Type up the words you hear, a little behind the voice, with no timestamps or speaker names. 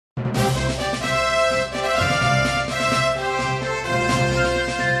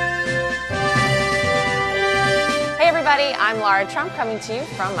everybody. I'm Laura Trump coming to you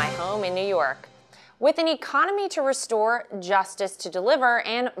from my home in New York. With an economy to restore, justice to deliver,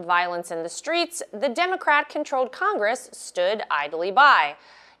 and violence in the streets, the Democrat-controlled Congress stood idly by.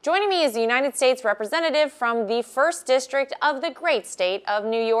 Joining me is the United States Representative from the 1st District of the great state of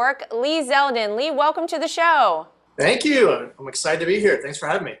New York, Lee Zeldin. Lee, welcome to the show. Thank you. I'm excited to be here. Thanks for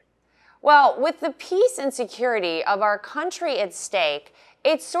having me. Well, with the peace and security of our country at stake,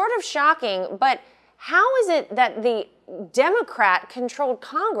 it's sort of shocking, but how is it that the Democrat-controlled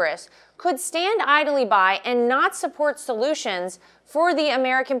Congress could stand idly by and not support solutions for the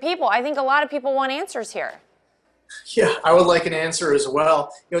American people? I think a lot of people want answers here. Yeah, I would like an answer as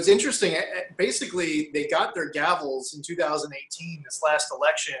well. It's interesting. Basically, they got their gavels in 2018, this last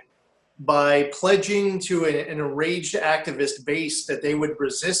election, by pledging to an enraged activist base that they would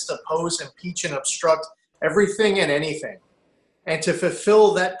resist, oppose, impeach, and obstruct everything and anything. And to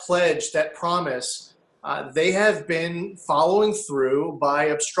fulfill that pledge, that promise, they have been following through by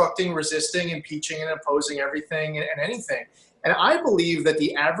obstructing, resisting, impeaching, and opposing everything and anything. And I believe that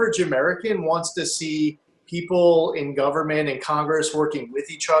the average American wants to see people in government and Congress working with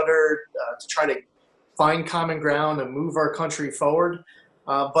each other to try to find common ground and move our country forward.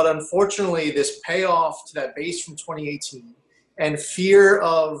 But unfortunately, this payoff to that base from 2018 and fear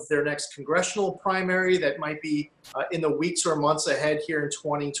of their next congressional primary that might be in the weeks or months ahead here in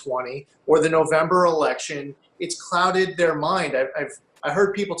 2020, or the November election, it's clouded their mind. I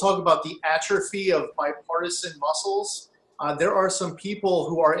heard people talk about the atrophy of bipartisan muscles. There are some people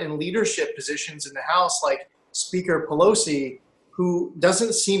who are in leadership positions in the House, like Speaker Pelosi, who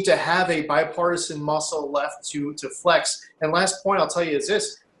doesn't seem to have a bipartisan muscle left to flex. And last point I'll tell you is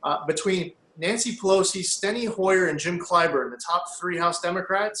this, between Nancy Pelosi, Steny Hoyer, and Jim Clyburn, the top 3 House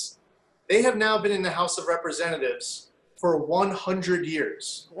Democrats, they have now been in the House of Representatives for 100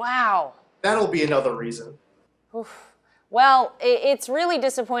 years. Wow. That'll be another reason. Oof. Well, it's really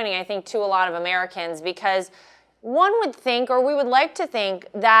disappointing, I think, to a lot of Americans, because one would think, or we would like to think,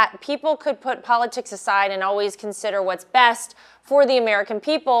 that people could put politics aside and always consider what's best for the American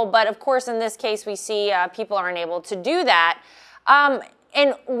people. But of course, in this case, we see people aren't able to do that.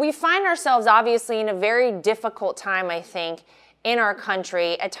 And we find ourselves obviously in a very difficult time, I think, in our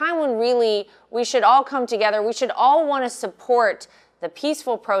country, a time when really we should all come together. We should all want to support the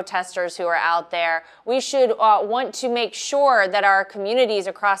peaceful protesters who are out there. We should want to make sure that our communities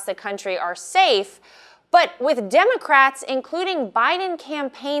across the country are safe. But with Democrats, including Biden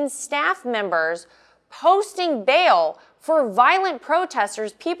campaign staff members, posting bail for violent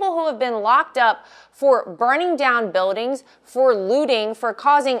protesters, people who have been locked up for burning down buildings, for looting, for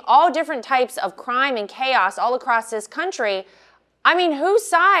causing all different types of crime and chaos all across this country. I mean, whose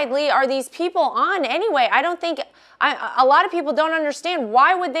side, Lee, are these people on anyway? I don't think, a lot of people don't understand.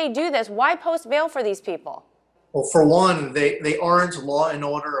 Why would they do this? Why post bail for these people? Well, for one, they aren't law and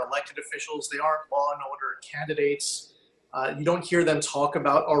order elected officials. They aren't law and order candidates. You don't hear them talk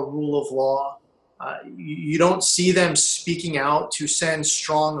about our rule of law. You don't see them speaking out to send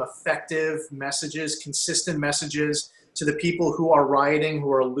strong, effective messages, consistent messages to the people who are rioting,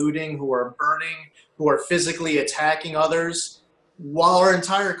 who are looting, who are burning, who are physically attacking others. While our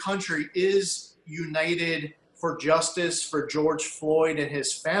entire country is united for justice for George Floyd and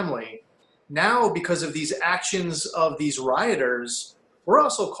his family, now because of these actions of these rioters, we're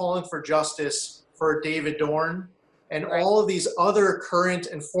also calling for justice for David Dorn and all of these other current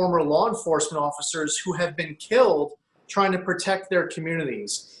and former law enforcement officers who have been killed trying to protect their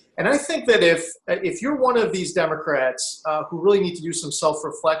communities. And I think that if you're one of these Democrats who really need to do some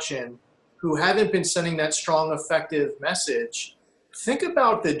self-reflection, who haven't been sending that strong, effective message, think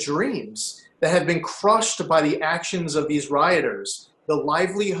about the dreams that have been crushed by the actions of these rioters, the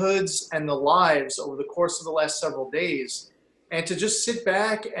livelihoods and the lives over the course of the last several days. And to just sit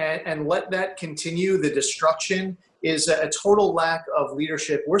back and let that continue, the destruction, is a total lack of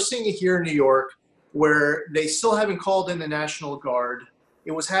leadership. We're seeing it here in New York, where they still haven't called in the National Guard.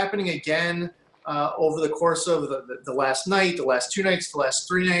 It was happening again over the course of the last night, the last 2 nights, the last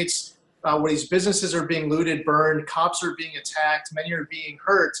 3 nights, where these businesses are being looted, burned, cops are being attacked, many are being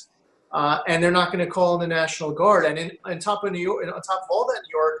hurt, and they're not going to call in the National Guard. And on top of New York, on top of all that,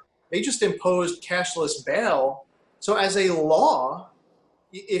 New York, they just imposed cashless bail. So as a law,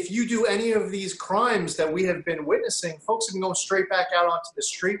 if you do any of these crimes that we have been witnessing, folks can go straight back out onto the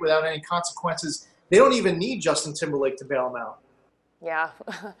street without any consequences. They don't even need Justin Timberlake to bail them out. Yeah,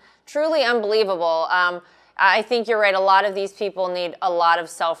 truly unbelievable. I think you're right. A lot of these people need a lot of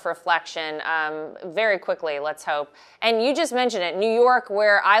self-reflection very quickly, let's hope. And you just mentioned it. New York,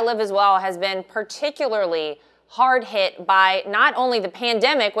 where I live as well, has been particularly hard hit by not only the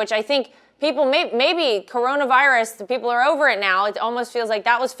pandemic, which I think people, maybe coronavirus, the people are over it now. It almost feels like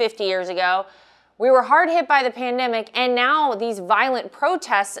that was 50 years ago. We were hard hit by the pandemic, and now these violent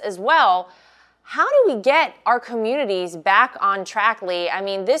protests as well. How do we get our communities back on track, Lee? I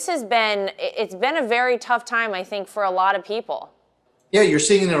mean, it's been a very tough time, I think, for a lot of people. Yeah, you're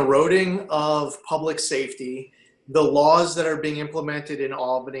seeing an eroding of public safety. The laws that are being implemented in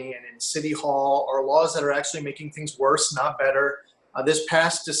Albany and in City Hall are laws that are actually making things worse, not better. This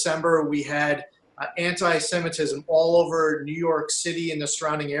past December, we had anti-Semitism all over New York City and the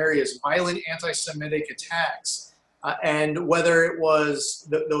surrounding areas, violent anti-Semitic attacks. And whether it was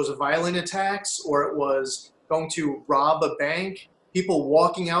those violent attacks or it was going to rob a bank, people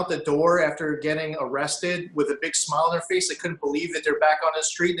walking out the door after getting arrested with a big smile on their face, they couldn't believe that they're back on the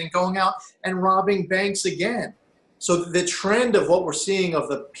street, and then going out and robbing banks again. So the trend of what we're seeing of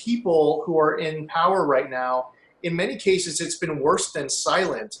the people who are in power right now, in many cases, it's been worse than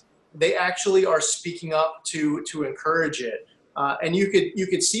silent. They actually are speaking up to encourage it. And you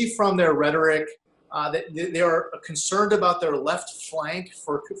could see from their rhetoric that they are concerned about their left flank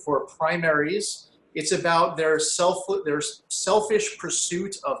for primaries. It's about their selfish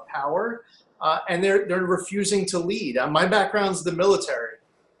pursuit of power, and they're refusing to lead. My background's the military,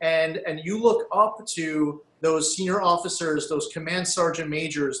 and you look up to those senior officers, those command sergeant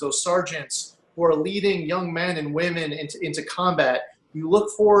majors, those sergeants who are leading young men and women into combat. You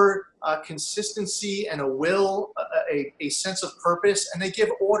look for consistency and a will, a sense of purpose, and they give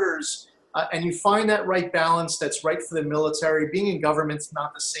orders. And you find that right balance that's right for the military. Being in government's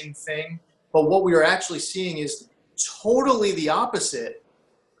not the same thing. But what we are actually seeing is totally the opposite,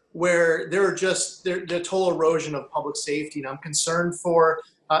 where they're the total erosion of public safety. And I'm concerned for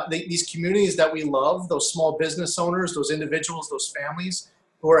these communities that we love, those small business owners, those individuals, those families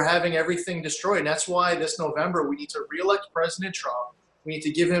who are having everything destroyed. And that's why this November we need to reelect President Trump. We need to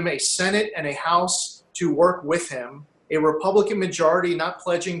give him a Senate and a House to work with him, a Republican majority not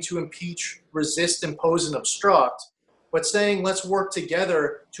pledging to impeach, resist, impose, and obstruct, but saying let's work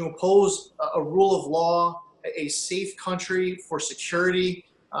together to impose a rule of law, a safe country for security.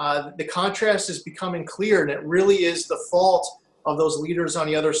 The contrast is becoming clear, and it really is the fault of those leaders on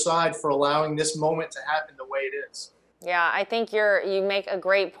the other side for allowing this moment to happen the way it is. Yeah, I think you make a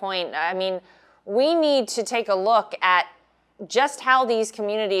great point. I mean, we need to take a look at just how these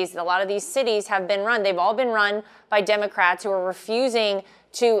communities, a lot of these cities have been run. They've all been run by Democrats who are refusing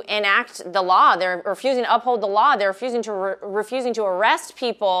to enact the law. They're refusing to uphold the law. They're refusing to arrest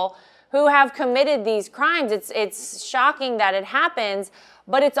people who have committed these crimes. It's shocking that it happens,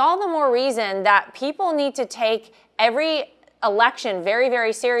 but it's all the more reason that people need to take every election very,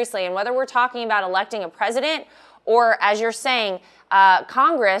 very seriously. And whether we're talking about electing a president or, as you're saying,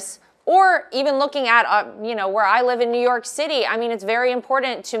 Congress, or even looking at, where I live in New York City, I mean, it's very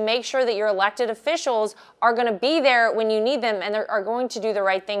important to make sure that your elected officials are going to be there when you need them and are going to do the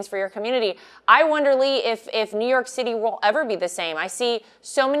right things for your community. I wonder, Lee, if New York City will ever be the same. I see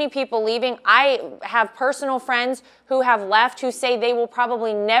so many people leaving. I have personal friends who have left who say they will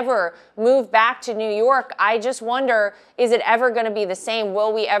probably never move back to New York. I just wonder, is it ever going to be the same?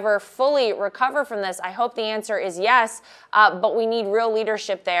 Will we ever fully recover from this? I hope the answer is yes, but we need real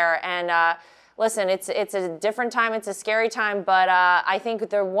leadership there. And listen, it's a different time. It's a scary time, but I think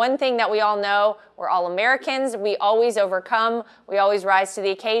the one thing that we all know, we're all Americans. We always overcome. We always rise to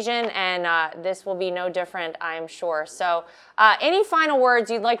the occasion, and this will be no different, I'm sure. So any final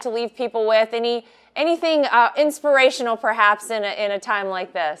words you'd like to leave people with? Anything inspirational, perhaps, in a time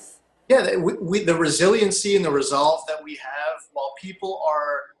like this? Yeah, the resiliency and the resolve that we have while people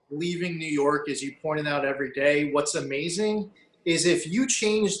are leaving New York, as you pointed out, every day, what's amazing is if you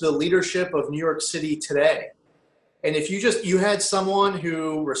change the leadership of New York City today, and if you had someone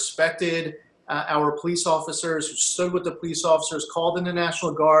who respected our police officers, who stood with the police officers, called in the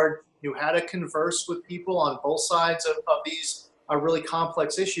National Guard, who had to converse with people on both sides of these really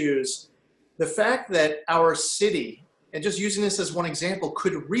complex issues, the fact that our city, and just using this as one example,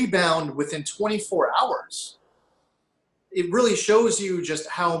 could rebound within 24 hours, it really shows you just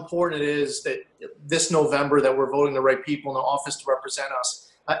how important it is that this November that we're voting the right people in the office to represent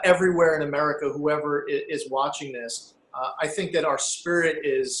us everywhere in America, whoever is watching this. I think that our spirit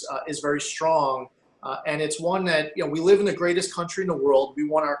is very strong, and it's one that, we live in the greatest country in the world. We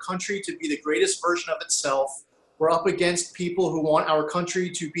want our country to be the greatest version of itself. We're up against people who want our country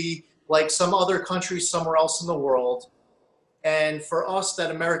to be like some other country somewhere else in the world. And for us,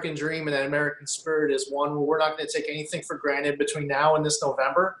 that American dream and that American spirit is one where we're not going to take anything for granted between now and this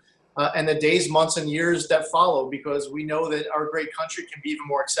November and the days, months, and years that follow, because we know that our great country can be even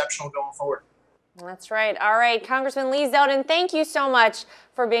more exceptional going forward. That's right. All right, Congressman Lee Zeldin, thank you so much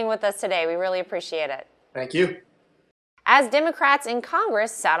for being with us today. We really appreciate it. Thank you. As Democrats in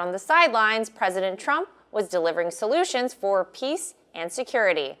Congress sat on the sidelines, President Trump was delivering solutions for peace and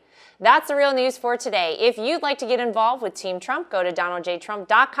security. That's the real news for today. If you'd like to get involved with Team Trump, go to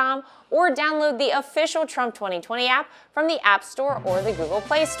donaldjtrump.com or download the official Trump 2020 app from the App Store or the Google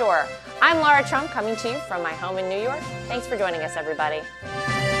Play Store. I'm Laura Trump, coming to you from my home in New York. Thanks for joining us, everybody.